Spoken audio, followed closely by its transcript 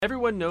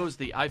Everyone knows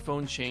the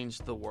iPhone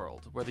changed the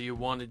world, whether you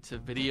wanted to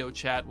video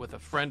chat with a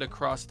friend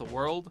across the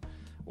world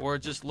or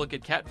just look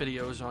at cat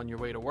videos on your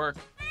way to work.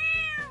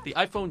 The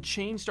iPhone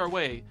changed our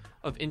way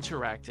of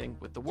interacting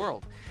with the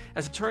world.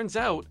 As it turns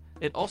out,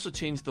 it also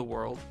changed the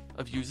world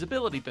of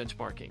usability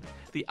benchmarking.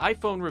 The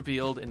iPhone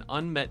revealed an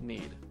unmet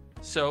need.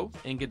 So,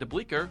 Inge de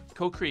Bleecker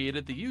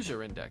co-created the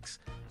User Index.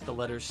 The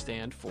letters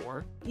stand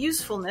for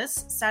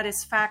usefulness,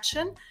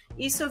 satisfaction,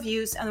 ease of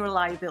use, and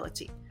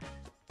reliability.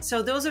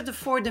 So those are the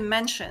 4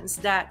 dimensions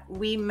that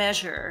we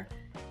measure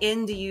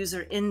in the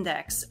user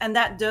index. And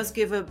that does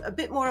give a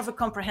bit more of a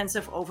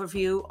comprehensive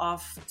overview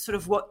of sort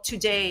of what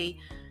today,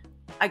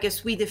 I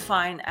guess, we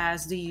define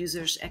as the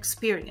user's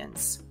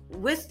experience.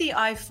 With the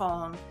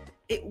iPhone,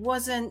 it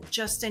wasn't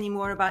just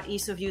anymore about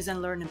ease of use and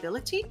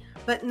learnability,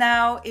 but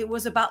now it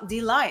was about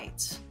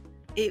delight.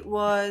 It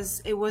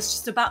was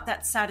just about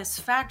that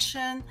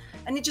satisfaction,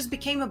 and it just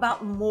became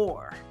about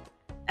more.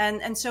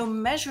 And so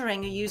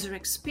measuring a user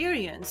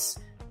experience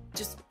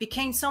just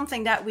became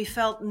something that we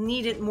felt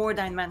needed more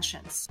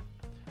dimensions.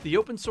 The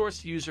open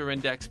source user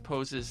index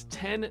poses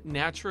 10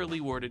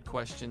 naturally worded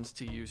questions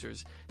to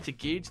users to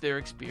gauge their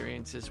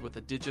experiences with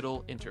a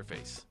digital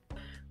interface.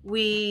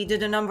 We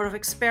did a number of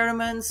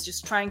experiments,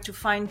 just trying to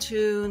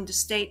fine-tune the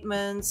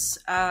statements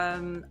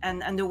and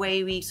the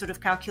way we sort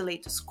of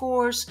calculate the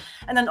scores,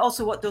 and then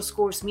also what those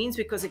scores means,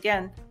 because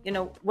again,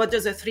 what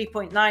does a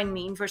 3.9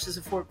 mean versus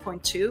a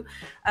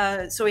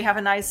 4.2? So we have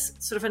a nice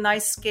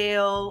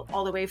scale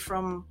all the way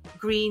from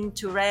green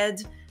to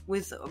red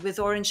with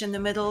orange in the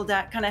middle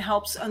that kind of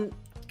helps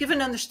give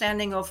an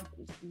understanding of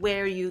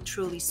where you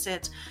truly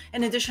sit.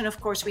 In addition, of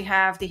course, we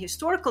have the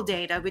historical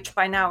data, which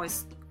by now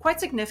is quite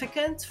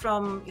significant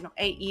from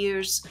 8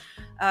 years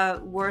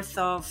worth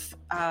of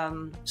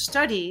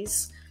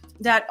studies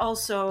that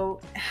also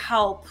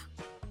help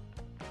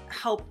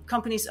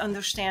companies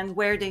understand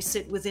where they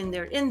sit within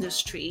their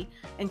industry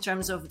in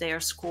terms of their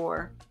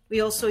score.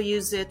 We also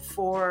use it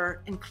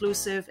for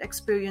inclusive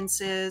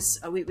experiences.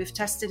 We've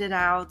tested it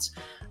out,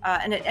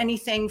 and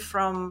anything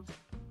from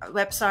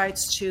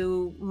websites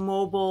to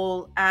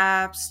mobile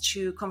apps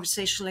to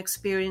conversational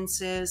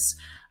experiences.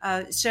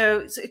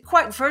 So it's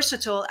quite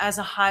versatile as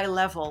a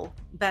high-level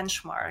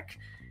benchmark.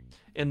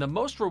 And the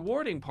most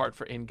rewarding part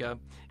for Inge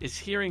is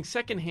hearing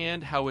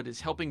secondhand how it is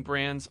helping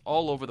brands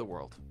all over the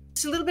world.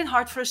 It's a little bit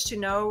hard for us to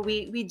know.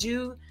 We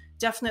do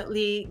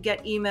definitely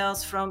get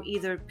emails from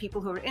either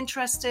people who are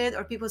interested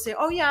or people say,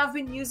 oh yeah, I've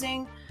been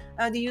using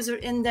the user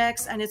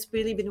index and it's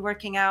really been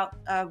working out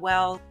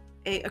well.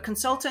 A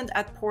consultant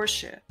at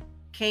Porsche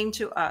came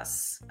to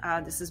us,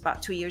 this is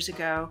about 2 years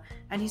ago,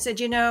 and he said,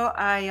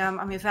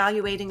 I'm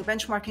evaluating a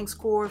benchmarking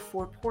score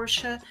for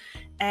Porsche,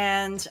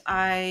 and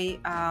I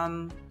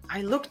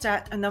looked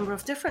at a number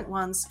of different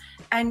ones,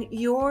 and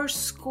your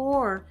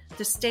score,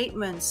 the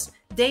statements,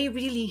 they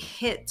really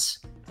hit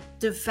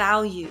the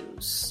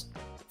values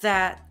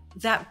that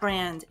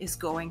brand is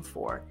going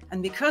for.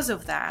 And because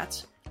of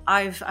that,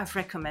 I've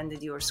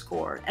recommended your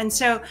score. And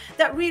so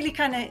that really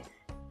kind of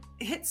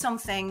hit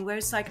something where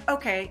it's like,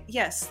 okay,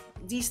 yes,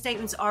 these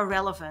statements are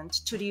relevant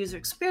to the user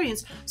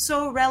experience.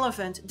 So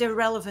relevant, they're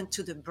relevant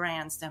to the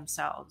brands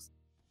themselves.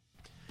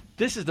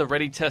 This is the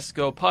Ready Test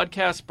Go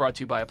podcast brought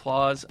to you by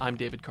Applause. I'm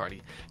David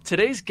Carty.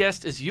 Today's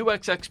guest is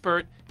UX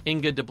expert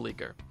Inge de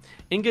Bleecker.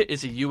 Inge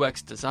is a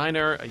UX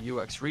designer, a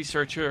UX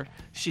researcher.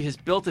 She has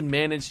built and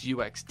managed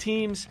UX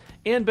teams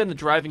and been the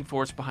driving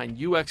force behind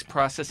UX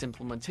process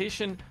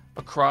implementation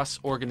across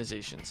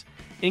organizations.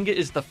 Inge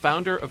is the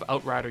founder of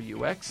Outrider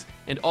UX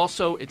and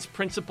also its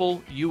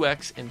principal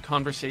UX and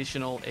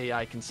conversational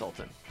AI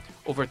consultant.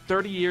 Over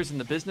 30 years in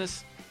the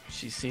business,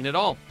 she's seen it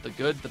all, the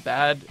good, the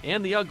bad,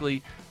 and the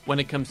ugly when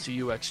it comes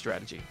to UX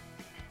strategy.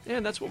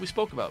 And that's what we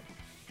spoke about.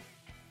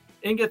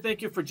 Inge,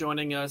 thank you for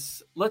joining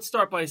us. Let's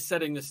start by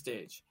setting the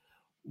stage.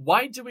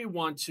 Why do we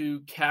want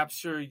to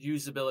capture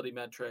usability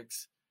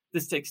metrics?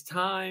 This takes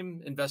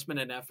time, investment,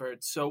 and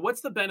effort. So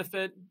what's the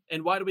benefit,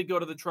 and why do we go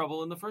to the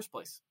trouble in the first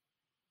place?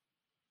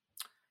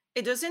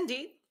 It does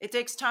indeed. It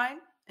takes time,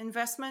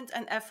 investment,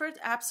 and effort.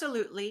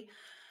 Absolutely.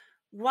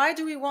 Why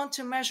do we want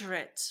to measure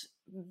it?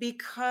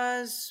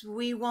 Because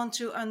we want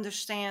to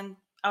understand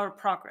our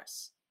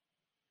progress,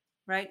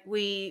 right?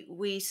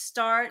 We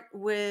start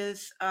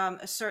with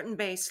a certain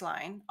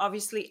baseline,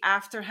 obviously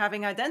after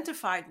having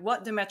identified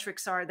what the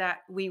metrics are that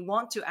we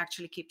want to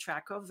actually keep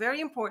track of.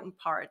 Very important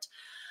part.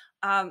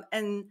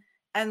 And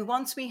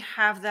once we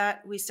have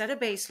that, we set a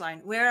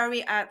baseline. Where are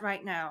we at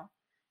right now?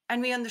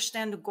 And we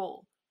understand the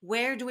goal.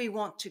 Where do we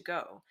want to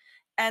go?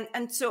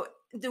 And so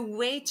the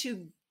way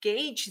to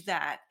gauge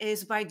that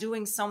is by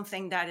doing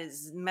something that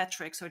is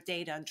metrics or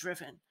data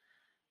driven.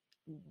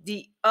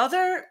 The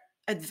other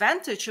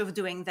advantage of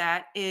doing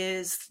that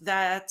is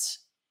that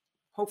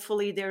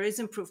hopefully there is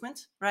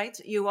improvement, right?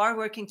 You are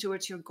working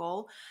towards your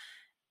goal.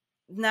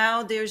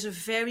 Now there's a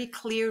very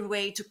clear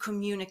way to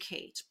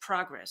communicate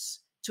progress,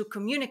 to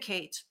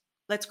communicate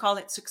let's call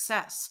it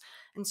success.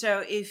 And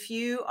so if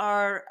you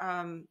are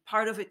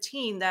part of a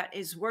team that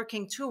is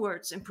working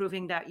towards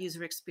improving that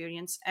user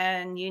experience,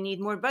 and you need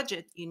more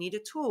budget, you need a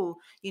tool,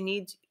 you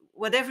need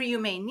whatever you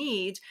may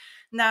need,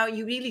 now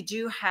you really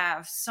do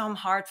have some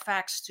hard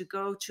facts to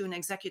go to an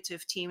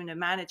executive team and a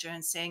manager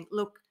and saying,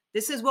 look,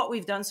 this is what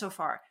we've done so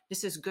far.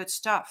 This is good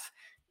stuff.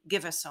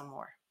 Give us some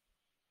more.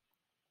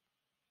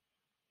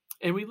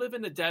 And we live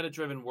in a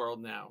data-driven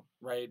world now,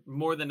 right?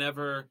 More than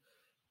ever,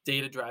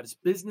 data drives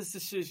business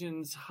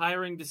decisions,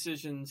 hiring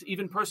decisions,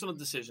 even personal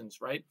decisions,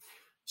 right?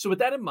 So with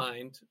that in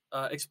mind,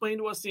 explain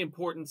to us the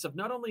importance of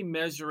not only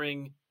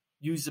measuring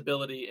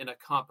usability in a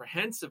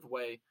comprehensive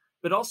way,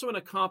 but also in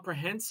a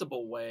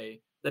comprehensible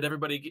way that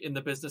everybody in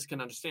the business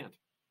can understand.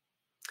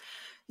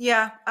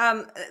 Yeah,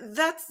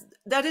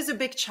 that is a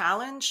big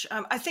challenge.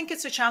 I think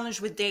it's a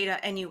challenge with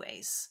data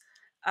anyways.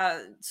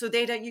 So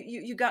data,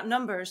 you got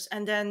numbers,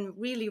 and then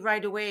really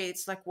right away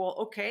it's like, well,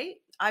 okay,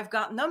 I've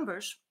got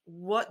numbers.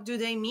 What do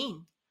they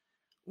mean?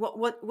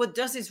 What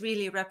does this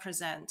really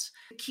represent?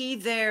 The key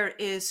there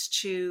is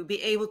to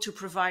be able to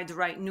provide the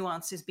right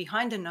nuances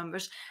behind the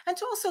numbers, and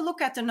to also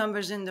look at the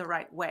numbers in the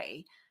right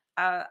way.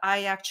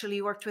 I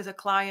actually worked with a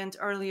client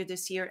earlier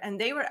this year, and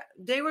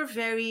they were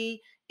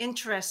very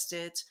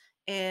interested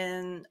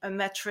in a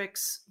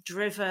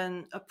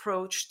metrics-driven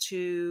approach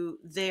to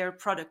their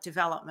product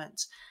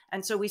development.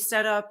 And so we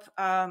set up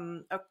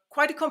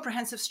quite a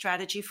comprehensive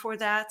strategy for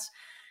that,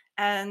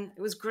 and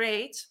it was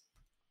great.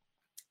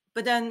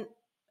 But then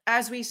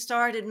as we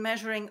started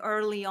measuring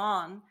early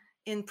on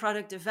in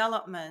product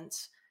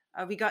development,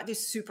 we got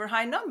these super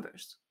high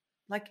numbers.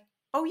 Like,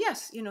 oh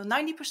yes,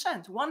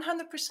 90%,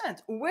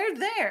 100%. We're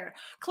there.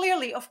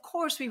 Clearly, of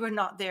course, we were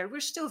not there.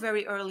 We're still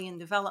very early in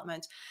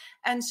development.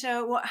 And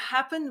so what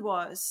happened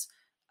was,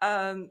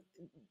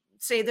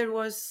 say there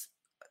was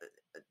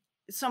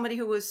somebody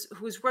who was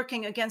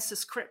working against a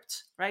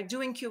script, right?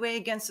 Doing QA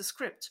against a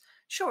script.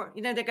 Sure,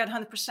 they got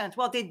 100%.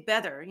 Well, they'd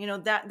better,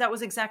 that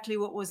was exactly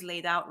what was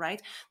laid out,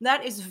 right?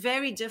 That is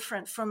very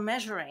different from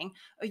measuring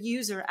a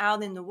user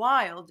out in the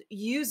wild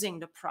using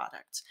the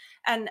product.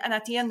 And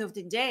at the end of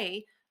the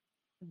day,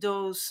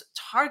 those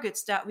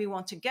targets that we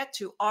want to get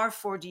to are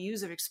for the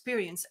user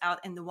experience out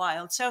in the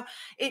wild. So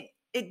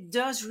it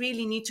does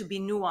really need to be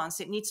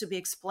nuanced. It needs to be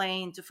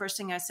explained. The first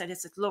thing I said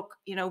is that, look,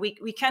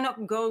 we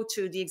cannot go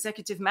to the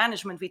executive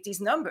management with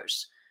these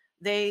numbers.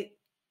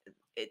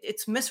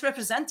 It's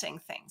misrepresenting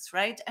things,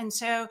 right? And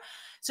so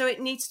it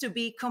needs to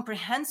be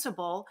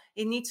comprehensible.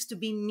 It needs to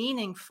be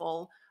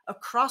meaningful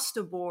across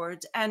the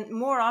board. And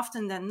more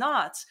often than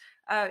not,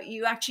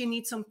 you actually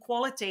need some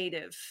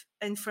qualitative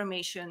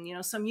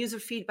information, some user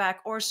feedback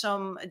or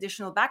some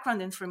additional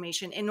background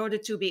information in order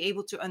to be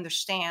able to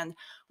understand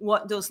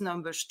what those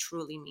numbers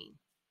truly mean.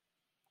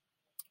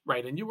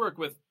 Right. And you work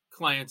with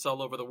clients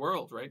all over the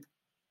world, right?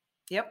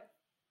 Yep.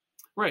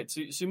 Right.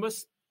 So you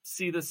must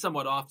see this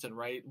somewhat often,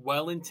 right?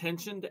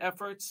 Well-intentioned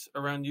efforts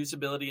around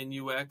usability and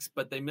UX,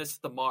 but they miss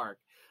the mark.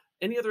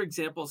 Any other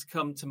examples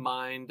come to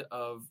mind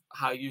of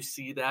how you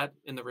see that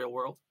in the real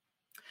world?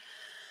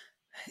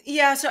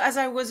 Yeah, so as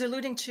I was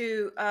alluding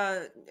to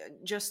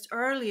just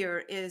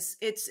earlier,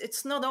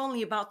 it's not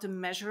only about the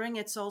measuring,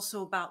 it's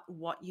also about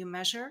what you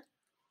measure.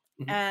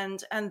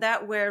 Mm-hmm. And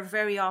that where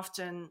very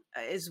often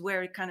is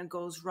where it kind of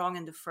goes wrong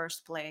in the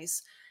first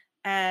place.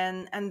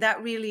 And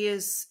that really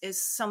is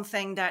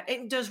something that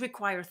it does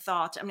require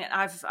thought. I mean,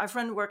 I've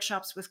run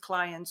workshops with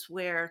clients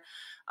where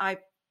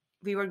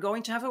we were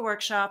going to have a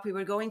workshop. We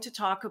were going to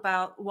talk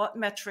about what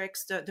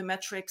metrics, the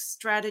metrics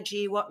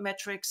strategy, what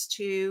metrics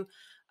to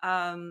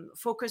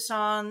focus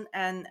on,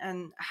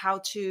 and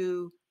how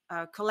to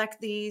collect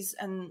these,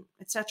 and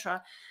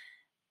etc.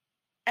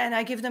 And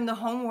I give them the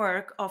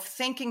homework of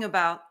thinking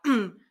about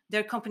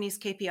their company's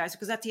KPIs,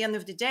 because at the end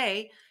of the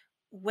day,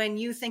 when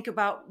you think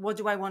about what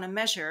do I want to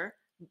measure,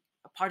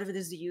 a part of it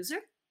is the user,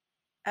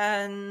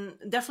 and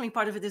definitely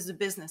part of it is the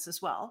business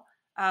as well.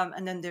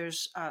 And then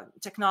there's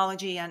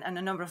technology and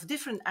a number of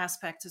different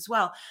aspects as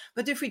well.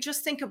 But if we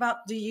just think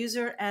about the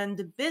user and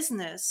the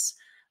business,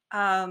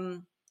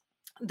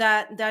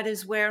 that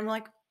is where I'm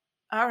like,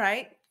 all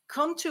right,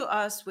 come to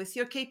us with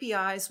your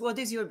KPIs. What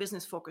is your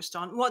business focused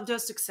on? What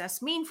does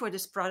success mean for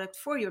this product,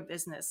 for your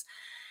business?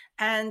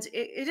 And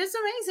it is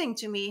amazing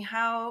to me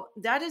how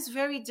that is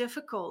very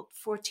difficult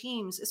for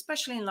teams,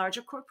 especially in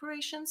larger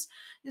corporations.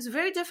 It's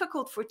very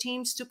difficult for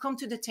teams to come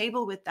to the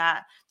table with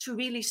that, to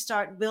really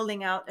start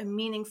building out a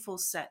meaningful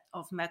set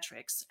of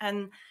metrics.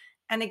 And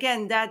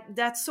again,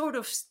 that's sort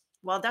of,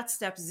 well, that's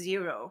step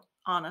zero,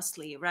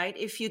 honestly, right?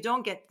 If you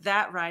don't get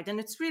that right. And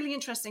it's really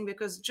interesting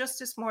because just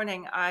this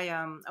morning,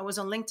 I was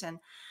on LinkedIn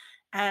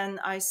and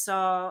I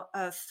saw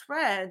a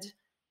thread.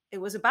 It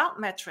was about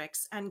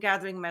metrics and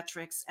gathering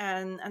metrics.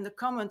 And the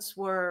comments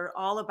were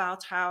all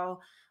about how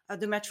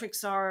the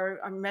metrics are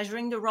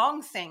measuring the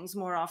wrong things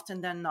more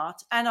often than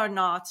not, and are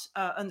not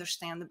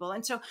understandable.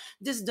 And so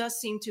this does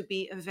seem to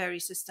be a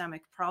very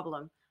systemic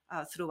problem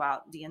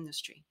throughout the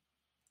industry.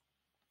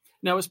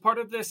 Now, as part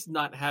of this,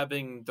 not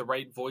having the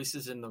right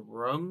voices in the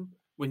room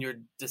when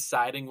you're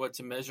deciding what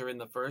to measure in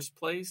the first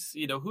place?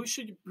 Who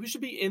should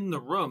be in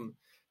the room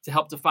to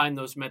help define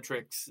those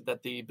metrics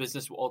that the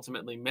business will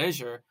ultimately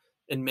measure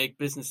and make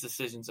business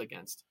decisions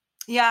against?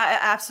 Yeah,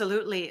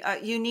 absolutely.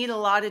 You need a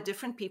lot of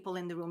different people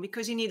in the room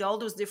because you need all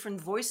those different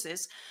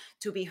voices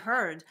to be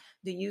heard,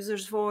 the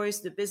user's voice,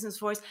 the business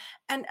voice.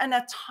 And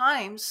at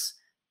times,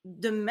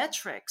 the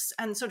metrics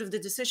and sort of the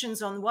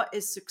decisions on what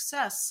is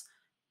success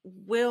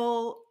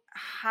will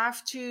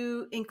have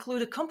to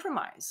include a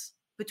compromise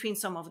between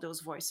some of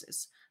those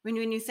voices. When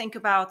you think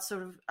about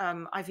sort of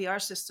IVR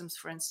systems,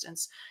 for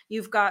instance,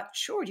 you've got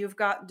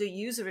the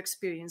user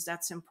experience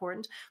that's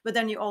important, but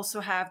then you also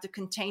have the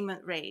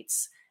containment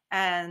rates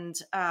and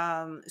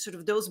sort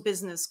of those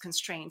business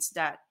constraints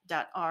that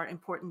are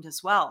important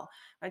as well,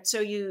 right? So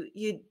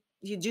you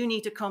do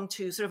need to come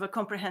to sort of a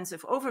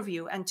comprehensive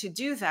overview, and to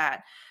do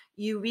that,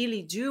 you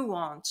really do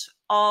want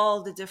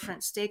all the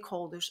different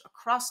stakeholders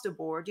across the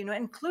board,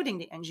 including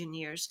the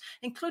engineers,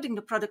 including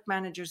the product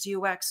managers,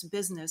 UX,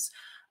 business,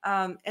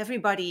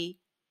 everybody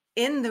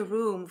in the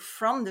room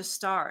from the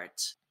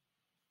start.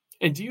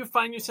 And do you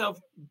find yourself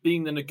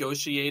being the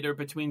negotiator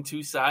between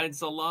two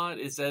sides a lot?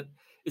 Is it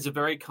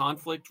very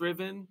conflict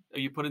driven? Are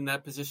you put in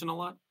that position a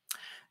lot?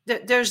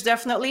 There's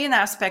definitely an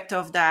aspect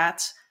of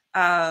that.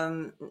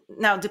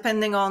 Now,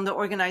 depending on the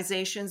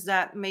organizations,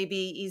 that may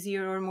be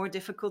easier or more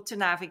difficult to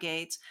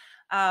navigate.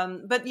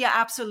 But yeah,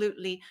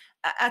 absolutely.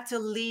 At the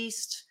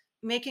least,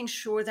 making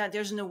sure that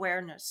there's an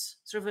awareness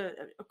sort of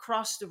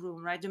across the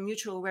room, right? The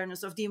mutual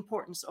awareness of the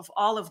importance of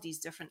all of these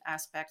different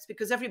aspects,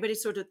 because everybody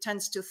sort of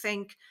tends to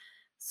think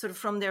sort of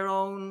from their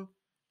own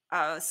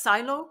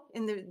silo.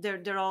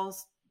 They're all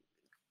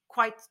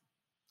quite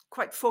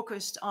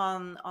focused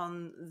on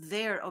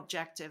their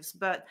objectives,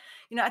 but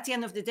at the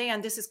end of the day,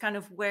 and this is kind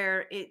of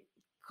where it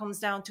comes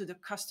down to the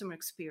customer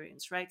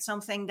experience, right?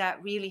 Something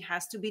that really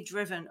has to be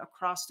driven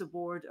across the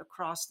board,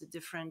 across the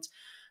different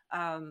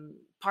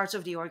parts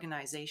of the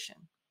organization.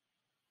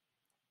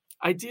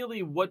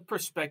 Ideally, what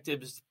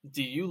perspectives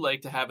do you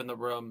like to have in the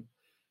room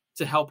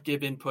to help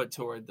give input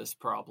toward this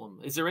problem?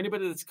 Is there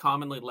anybody that's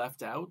commonly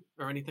left out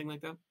or anything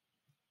like that?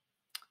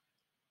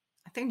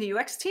 I think the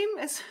UX team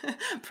is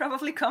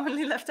probably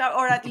commonly left out,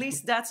 or at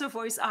least that's a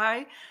voice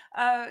I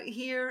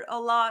hear a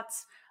lot.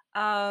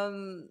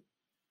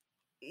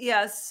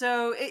 Yeah,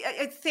 so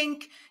I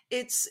think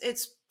it's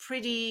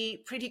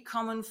pretty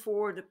common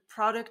for the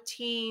product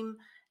team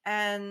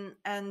and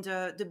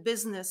the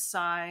business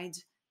side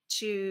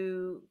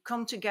to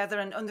come together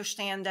and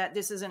understand that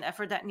this is an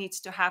effort that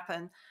needs to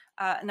happen.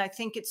 And I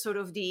think it's sort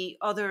of the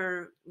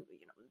other,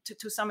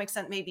 to some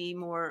extent, maybe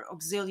more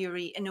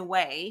auxiliary in a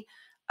way,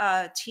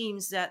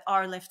 teams that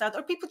are left out,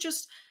 or people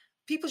just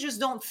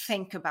don't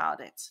think about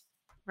it,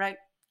 right?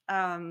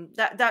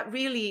 That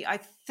really, I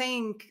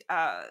think,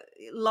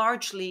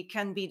 largely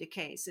can be the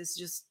case. It's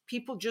just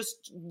people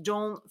just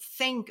don't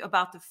think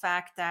about the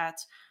fact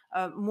that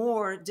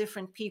more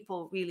different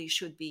people really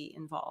should be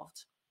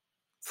involved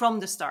from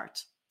the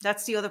start.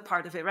 That's the other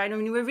part of it, right? I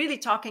mean, we're really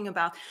talking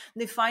about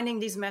defining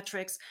these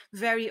metrics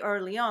very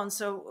early on.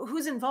 So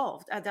who's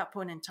involved at that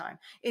point in time?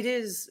 It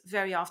is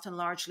very often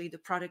largely the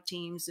product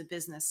teams, the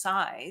business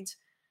side.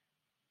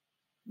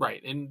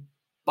 Right. And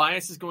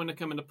bias is going to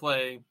come into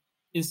play.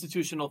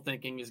 Institutional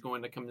thinking is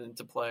going to come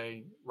into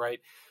play, right?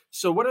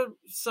 So what are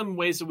some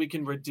ways that we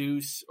can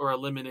reduce or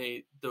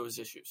eliminate those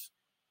issues?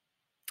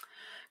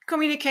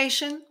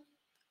 Communication.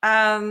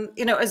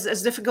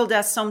 As difficult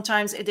as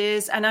sometimes it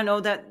is, and I know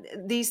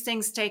that these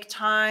things take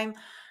time.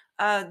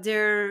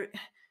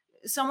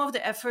 Some of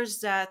the efforts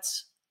that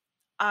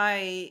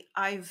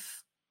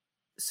I've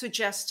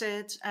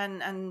suggested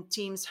and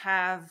teams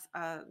have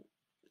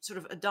sort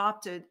of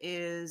adopted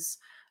is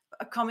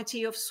a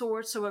committee of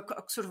sorts, so a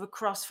sort of a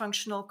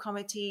cross-functional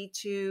committee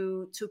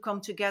to come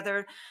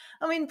together.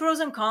 I mean, pros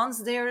and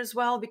cons there as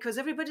well, because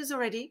everybody's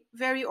already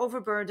very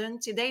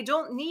overburdened. They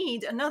don't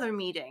need another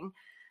meeting.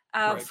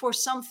 Right. For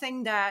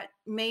something that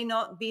may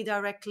not be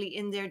directly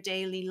in their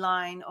daily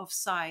line of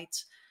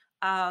sight.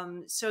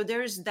 So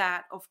there's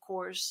that, of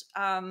course.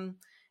 And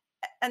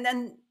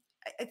then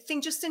I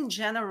think just in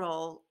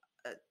general,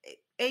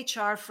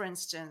 HR, for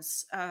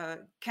instance,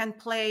 can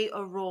play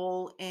a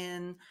role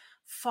in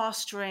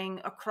fostering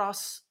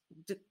across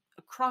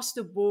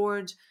the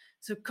board,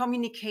 so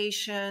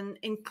communication,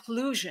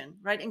 inclusion,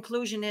 right?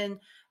 Inclusion in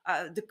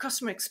the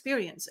customer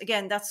experience.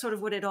 Again, that's sort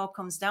of what it all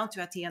comes down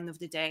to at the end of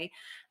the day.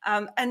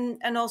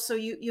 And also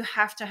you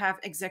have to have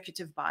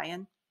executive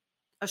buy-in,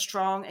 a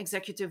strong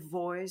executive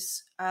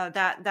voice.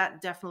 That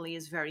definitely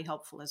is very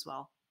helpful as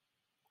well.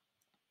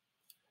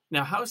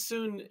 Now, how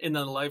soon in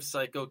the life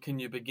cycle can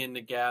you begin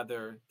to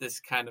gather this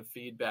kind of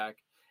feedback?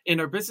 And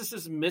are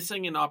businesses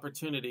missing an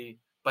opportunity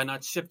by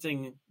not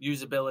shifting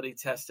usability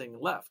testing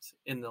left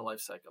in the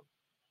life cycle?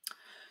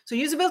 So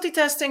usability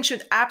testing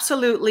should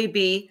absolutely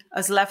be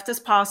as left as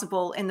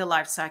possible in the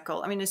life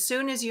cycle. I mean, as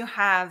soon as you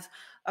have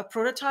a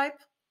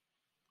prototype,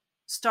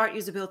 start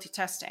usability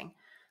testing.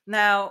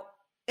 Now,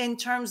 in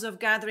terms of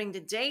gathering the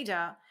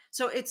data,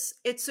 so it's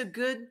a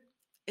good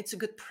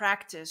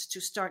practice to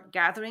start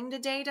gathering the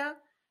data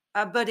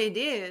But it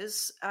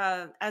is,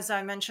 as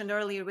I mentioned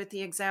earlier with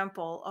the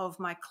example of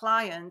my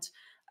client,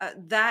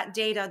 that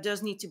data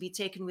does need to be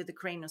taken with a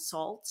grain of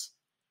salt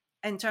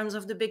in terms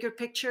of the bigger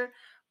picture.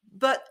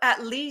 But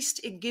at least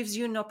it gives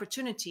you an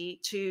opportunity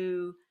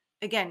to,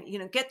 again,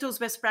 get those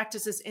best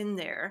practices in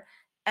there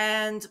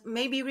and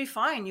maybe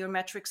refine your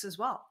metrics as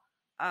well.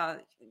 Uh,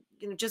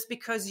 just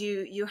because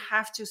you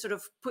have to sort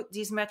of put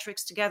these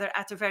metrics together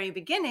at the very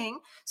beginning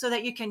so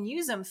that you can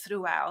use them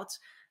throughout,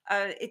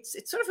 it's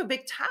sort of a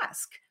big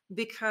task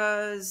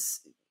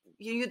because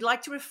you'd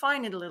like to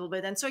refine it a little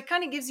bit. And so it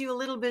kind of gives you a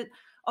little bit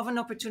of an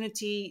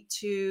opportunity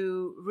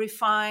to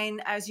refine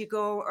as you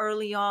go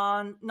early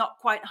on, not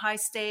quite high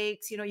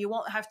stakes. You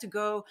won't have to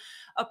go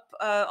up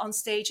on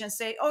stage and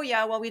say, oh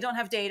yeah, well, we don't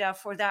have data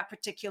for that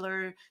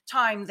particular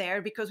time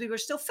there because we were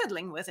still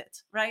fiddling with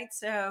it. Right.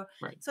 So,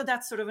 Right. so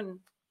that's sort of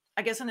an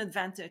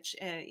advantage,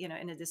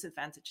 and a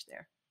disadvantage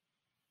there.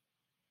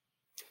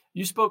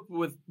 You spoke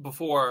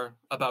before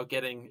about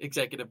getting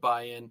executive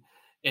buy-in,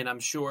 and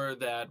I'm sure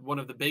that one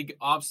of the big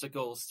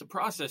obstacles to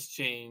process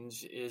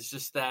change is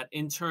just that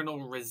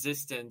internal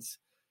resistance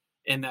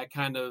and that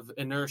kind of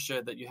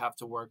inertia that you have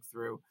to work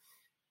through.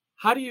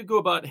 How do you go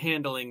about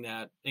handling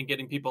that and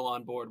getting people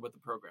on board with the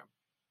program?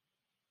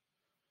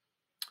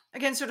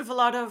 Again, sort of a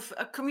lot of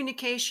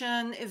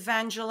communication,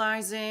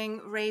 evangelizing,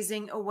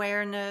 raising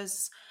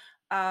awareness,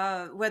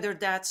 whether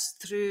that's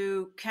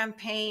through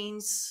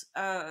campaigns,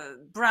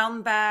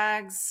 brown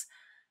bags,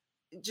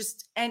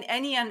 just in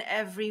any and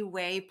every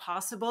way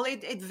possible.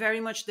 It very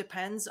much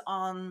depends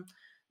on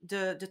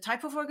the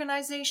type of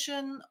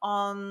organization,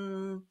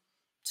 on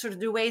sort of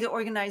the way the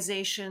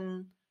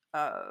organization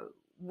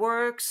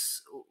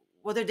works,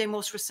 what are they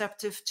most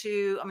receptive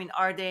to. I mean,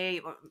 are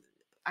they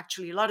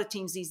actually, a lot of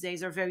teams these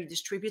days are very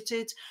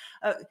distributed.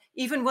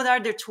 Even what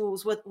are their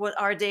tools? What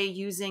are they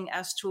using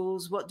as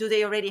tools? What do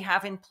they already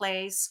have in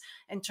place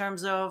in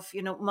terms of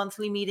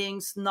monthly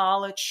meetings,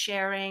 knowledge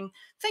sharing,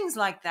 things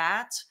like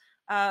that.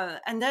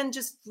 And then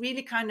just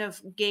really kind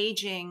of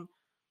gauging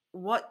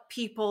what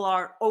people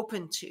are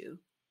open to.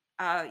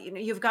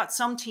 You've got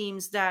some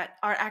teams that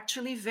are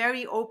actually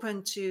very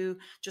open to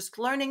just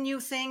learning new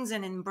things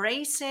and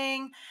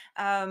embracing,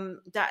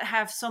 that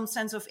have some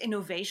sense of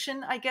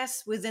innovation, I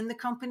guess, within the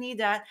company.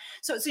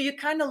 So you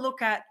kind of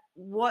look at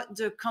what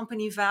the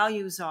company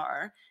values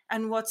are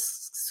and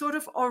what's sort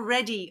of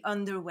already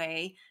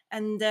underway,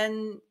 and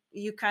then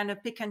you kind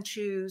of pick and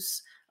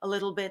choose a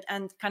little bit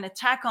and kind of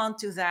tack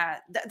onto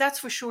that. That's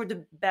for sure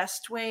the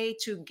best way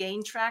to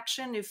gain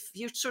traction. If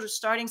you're sort of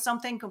starting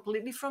something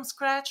completely from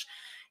scratch,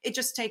 it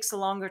just takes a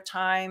longer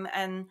time,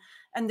 and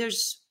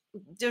there's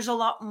a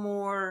lot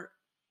more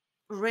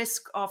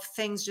risk of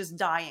things just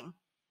dying.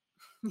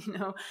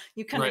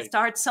 You kind of Right.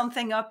 start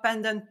something up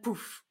and then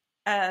poof,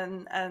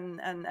 and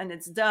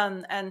it's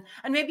done, and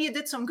maybe you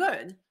did some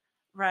good,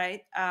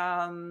 right?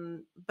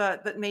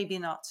 But maybe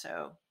not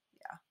so.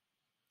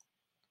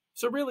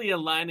 So really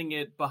aligning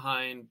it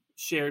behind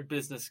shared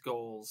business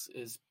goals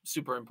is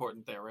super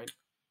important there, right?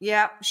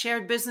 Yeah,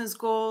 shared business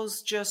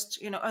goals,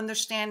 just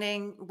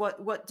understanding what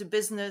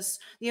the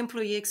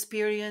employee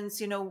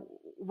experience,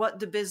 what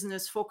the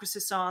business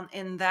focuses on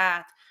in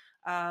that.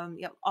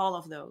 Yeah, all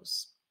of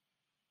those.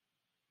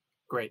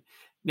 Great.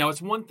 Now,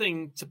 it's one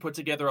thing to put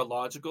together a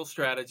logical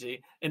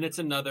strategy, and it's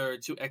another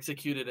to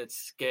execute it at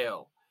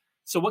scale.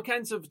 So what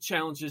kinds of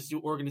challenges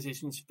do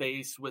organizations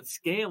face with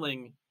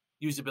scaling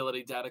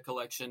usability data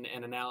collection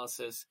and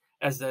analysis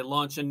as they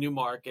launch in new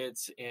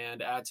markets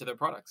and add to their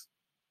products?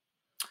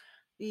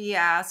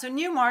 Yeah, so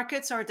new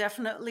markets are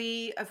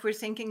definitely, if we're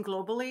thinking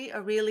globally,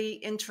 a really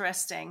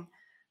interesting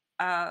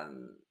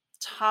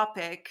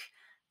topic.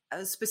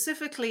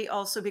 Specifically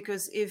also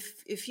because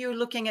if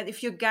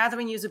you're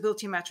gathering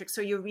usability metrics,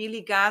 so you're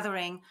really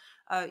gathering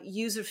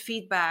user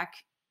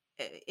feedback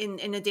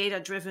in a data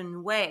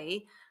driven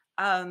way,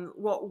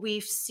 what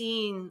we've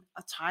seen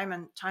time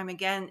and time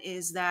again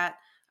is that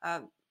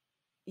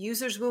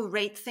users will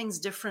rate things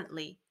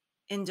differently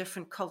in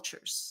different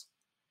cultures.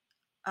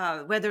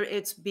 Whether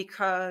it's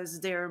because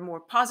they're more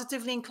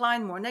positively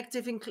inclined, more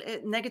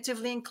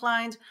negatively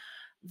inclined,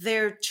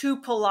 they're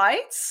too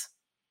polite,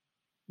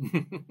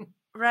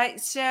 right?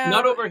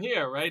 Not So over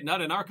here, right?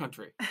 Not in our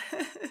country.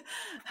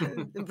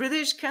 the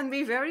British can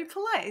be very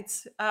polite.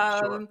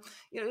 Sure.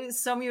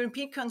 Some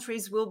European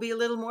countries will be a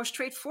little more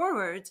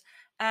straightforward,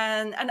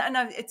 and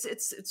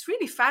it's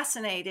really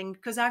fascinating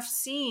because I've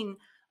seen,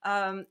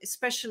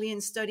 especially in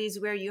studies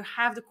where you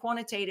have the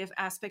quantitative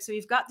aspect, so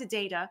you've got the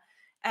data,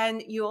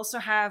 and you also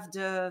have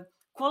the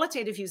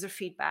qualitative user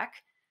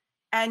feedback,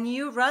 and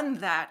you run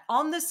that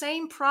on the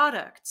same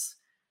products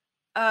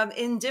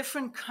in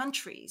different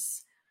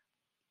countries.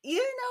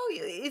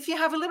 If you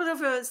have a little bit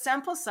of a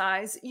sample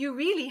size, you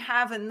really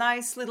have a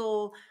nice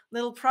little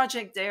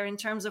project there in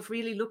terms of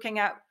really looking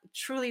at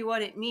truly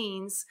what it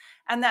means,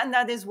 and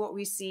that is what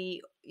we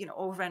see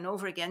over and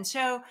over again.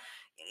 So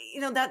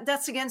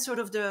that's again sort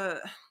of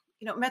the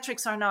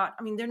metrics are not,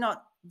 I mean,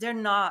 they're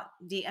not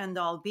the end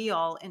all be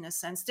all in a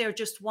sense. They're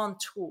just one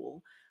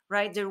tool,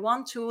 right? They're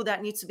one tool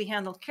that needs to be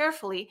handled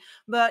carefully,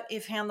 but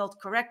if handled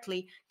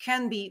correctly,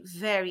 can be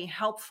very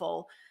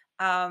helpful.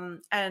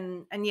 And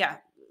yeah,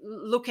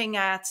 looking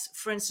at,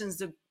 for instance,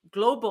 the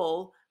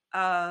global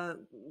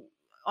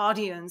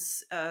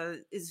audience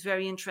is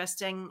very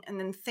interesting. And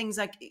then things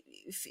like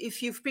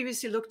if you've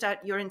previously looked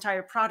at your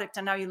entire product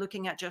and now you're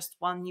looking at just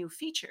one new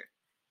feature,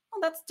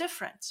 well, that's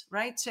different,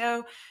 right?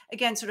 So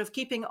again, sort of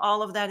keeping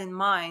all of that in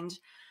mind.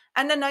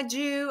 And then I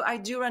do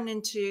run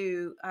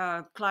into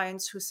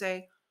clients who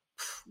say,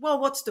 well,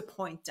 what's the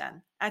point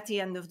then at the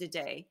end of the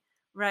day?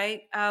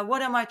 Right?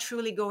 What am I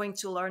truly going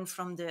to learn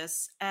from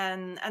this?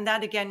 And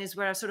that again is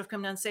where I sort of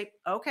come down and say,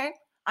 okay,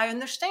 I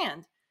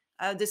understand.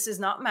 This is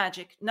not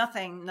magic.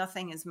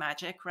 Nothing is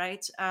magic,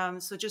 right?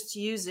 So just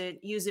use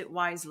it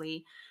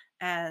wisely,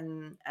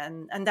 and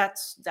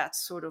that's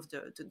sort of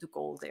the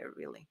goal there,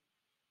 really.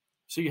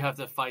 So you have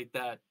to fight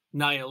that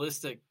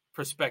nihilistic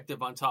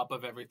perspective on top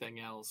of everything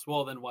else.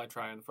 Well, then why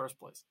try in the first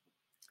place?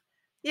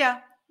 Yeah,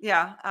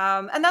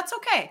 and that's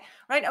okay,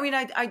 right? I mean,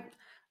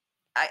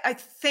 I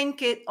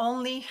think it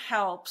only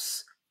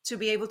helps to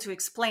be able to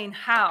explain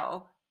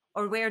how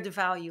or where the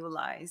value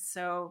lies.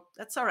 So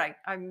that's all right.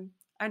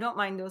 I don't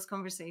mind those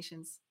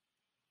conversations.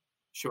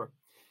 Sure.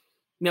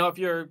 Now, if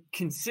you're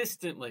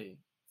consistently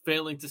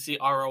failing to see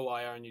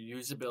ROI on your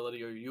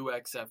usability or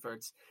UX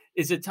efforts,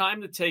 is it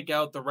time to take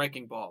out the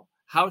wrecking ball?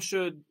 How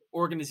should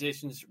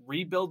organizations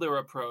rebuild their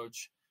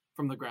approach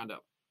from the ground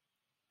up?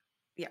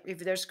 Yeah, if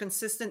there's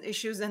consistent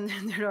issues, then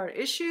there are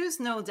issues,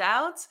 no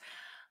doubt.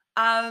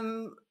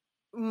 Um,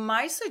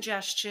 my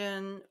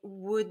suggestion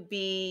would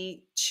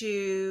be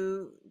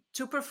to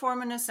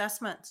perform an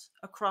assessment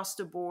across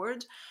the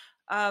board,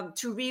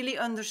 to really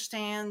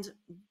understand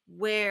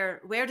where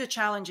the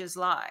challenges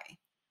lie.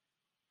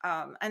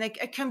 And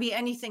it can be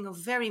anything of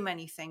very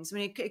many things. I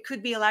mean, it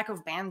could be a lack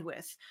of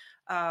bandwidth,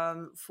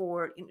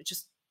 for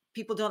just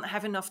people don't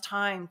have enough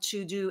time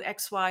to do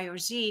X, Y, or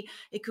Z.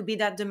 It could be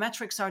that the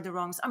metrics are the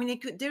wrongs. I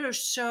mean, there are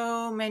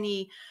so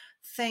many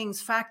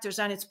factors,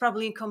 and it's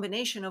probably a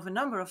combination of a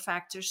number of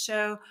factors.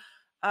 So,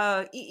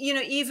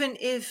 even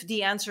if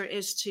the answer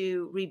is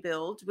to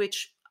rebuild,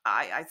 which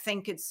I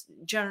think it's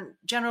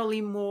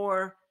generally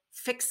more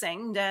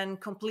fixing than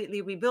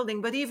completely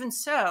rebuilding, but even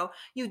so,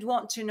 you'd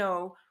want to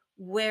know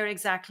where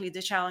exactly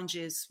the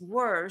challenges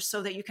were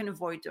so that you can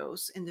avoid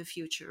those in the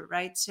future,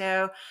 right?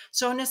 So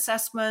an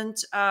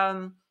assessment,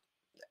 an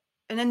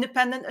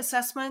independent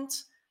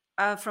assessment,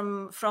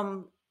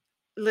 from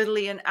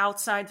literally an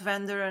outside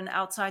vendor, an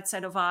outside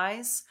set of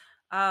eyes,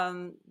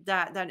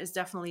 that is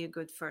definitely a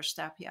good first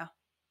step. Yeah,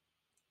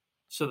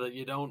 So that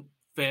you don't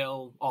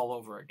fail all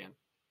over again.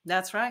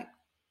 that's right.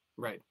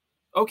 Right.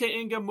 Okay,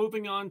 Inge,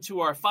 moving on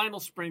to our final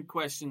sprint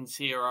questions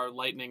here, our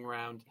lightning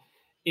round.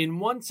 In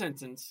one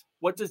sentence,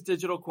 what does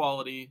digital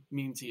quality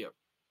mean to you?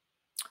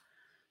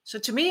 So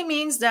to me, it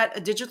means that a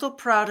digital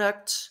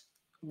product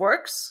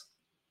works,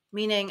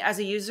 meaning as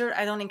a user,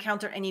 I don't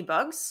encounter any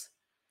bugs.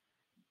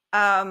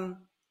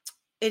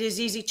 It is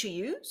easy to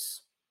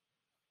use,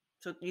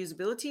 so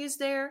usability is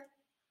there,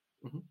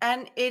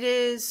 and it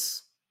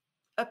is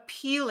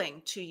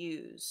appealing to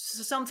use.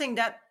 So something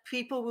that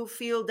people will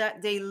feel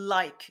that they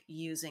like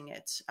using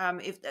it.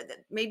 If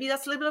maybe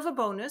that's a little bit of a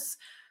bonus,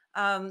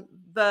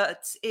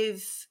 but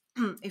if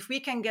if we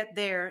can get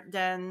there,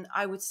 then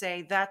I would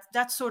say that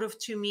that's sort of,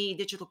 to me,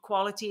 digital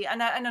quality.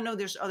 And I know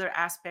there's other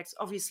aspects,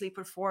 obviously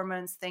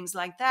performance, things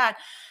like that,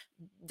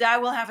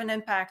 that will have an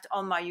impact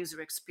on my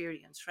user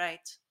experience,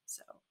 right?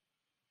 So,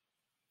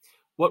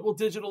 what will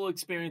digital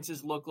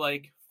experiences look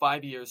like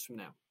 5 years from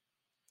now?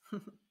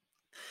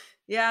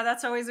 yeah,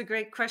 that's always a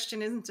great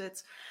question, isn't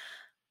it?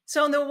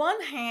 So on the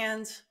one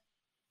hand,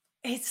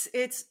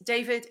 it's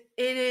David,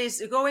 it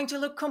is going to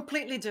look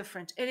completely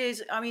different. It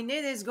is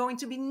going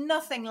to be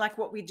nothing like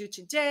what we do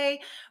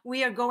today.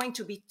 We are going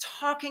to be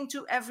talking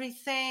to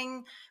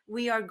everything.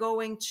 We are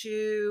going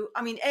to,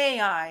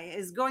 AI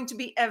is going to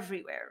be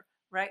everywhere,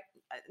 right?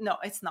 No,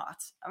 it's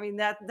not.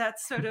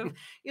 That's sort of,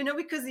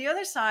 because the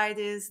other side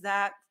is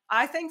that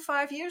I think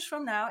 5 years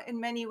from now,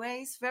 in many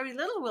ways, very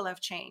little will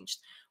have changed.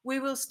 We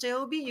will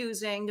still be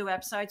using the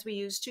websites we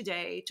use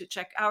today to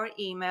check our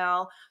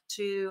email,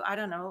 to, I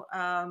don't know,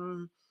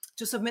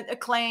 to submit a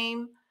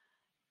claim.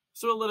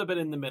 So a little bit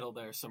in the middle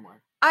there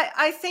somewhere.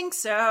 I think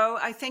so.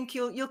 I think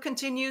you'll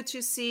continue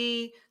to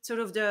see sort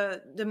of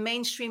the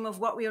mainstream of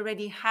what we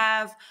already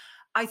have.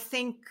 I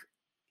think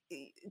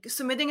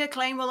submitting a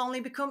claim will only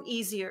become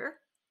easier,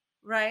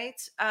 right?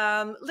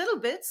 Little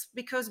bits,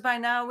 because by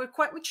now we're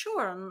quite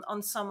mature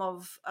on some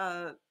of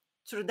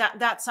sort of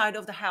that side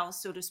of the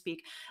house, so to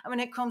speak. And when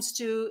it comes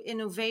to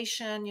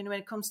innovation, when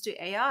it comes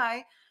to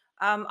AI,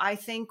 I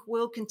think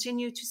we'll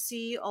continue to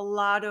see a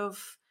lot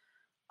of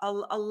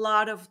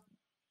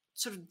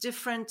sort of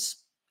different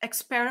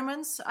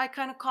experiments, I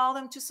kind of call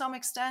them, to some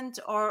extent,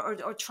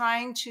 or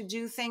trying to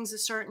do things a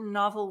certain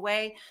novel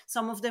way.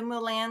 Some of them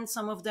will land,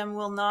 some of them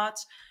will not.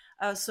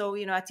 So,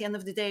 at the end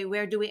of the day,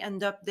 where do we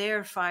end up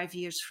there 5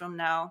 years from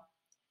now?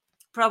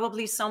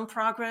 Probably some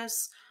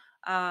progress,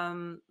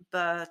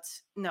 But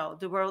no,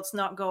 the world's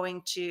not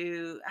going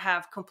to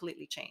have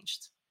completely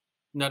changed.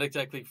 Not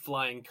exactly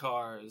flying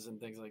cars and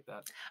things like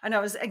that. I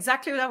know, it's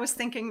exactly what I was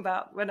thinking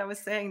about when I was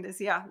saying this.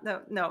 Yeah,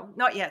 no,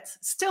 not yet.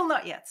 Still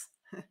not yet.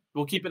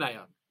 We'll keep an eye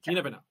out. You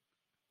never know.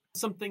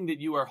 Something that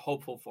you are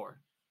hopeful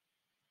for.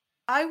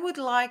 I would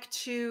like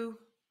to,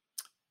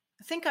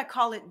 I think I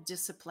call it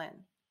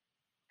discipline.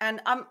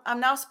 And I'm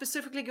now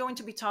specifically going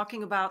to be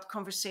talking about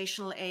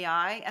conversational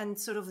AI and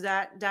sort of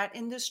that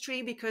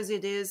industry, because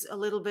it is a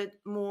little bit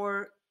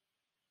newer,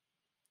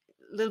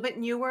 a little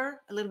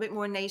bit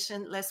more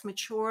nascent, less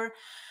mature.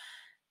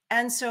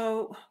 And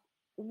so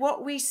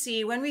what we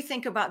see when we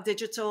think about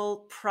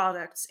digital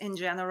products in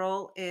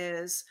general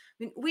is,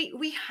 I mean,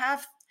 we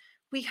have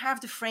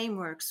the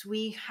frameworks,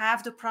 we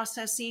have the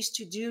processes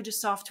to do the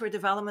software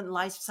development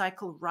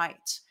lifecycle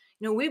right.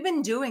 We've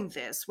been doing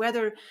this,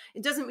 whether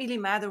it doesn't really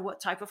matter what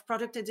type of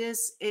product it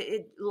is,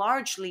 it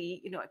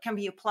largely, it can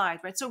be applied,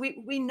 right? So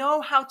we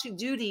know how to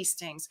do these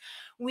things.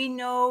 We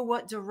know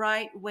what the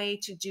right way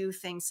to do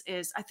things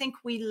is. I think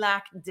we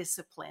lack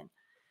discipline.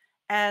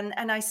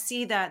 And I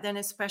see that then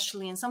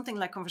especially in something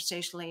like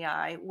conversational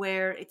AI,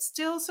 where it's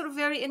still sort of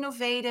very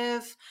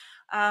innovative.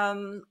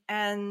 But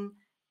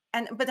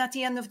at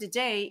the end of the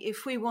day,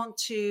 if we want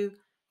to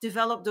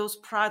develop those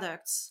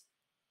products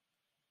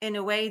in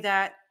a way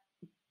that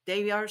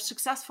they are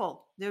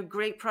successful, they're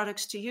great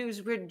products to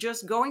use, we're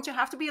just going to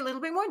have to be a little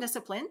bit more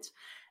disciplined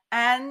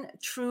and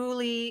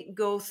truly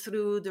go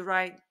through the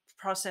right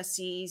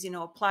processes,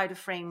 apply the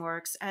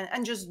frameworks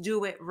and just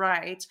do it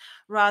right,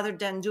 rather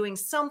than doing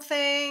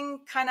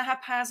something kind of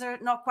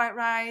haphazard, not quite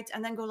right,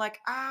 and then go like,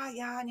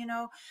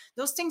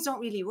 those things don't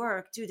really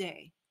work, do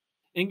they?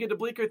 Inge de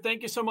Bleecker,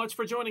 thank you so much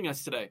for joining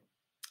us today.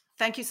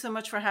 Thank you so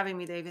much for having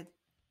me, David.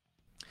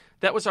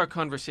 That was our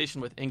conversation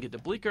with Inge de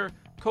Bleecker,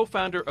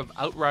 co-founder of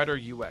Outrider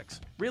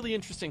UX. Really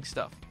interesting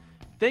stuff.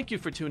 Thank you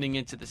for tuning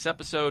into this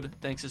episode.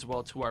 Thanks as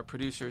well to our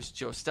producers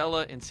Joe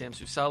Stella and Sam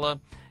Susala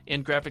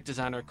and graphic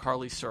designer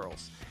Carly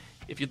Searles.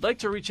 If you'd like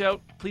to reach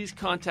out, please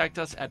contact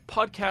us at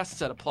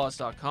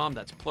podcasts@applause.com.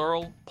 That's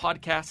plural,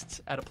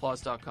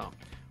 podcasts@applause.com.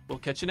 We'll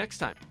catch you next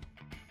time.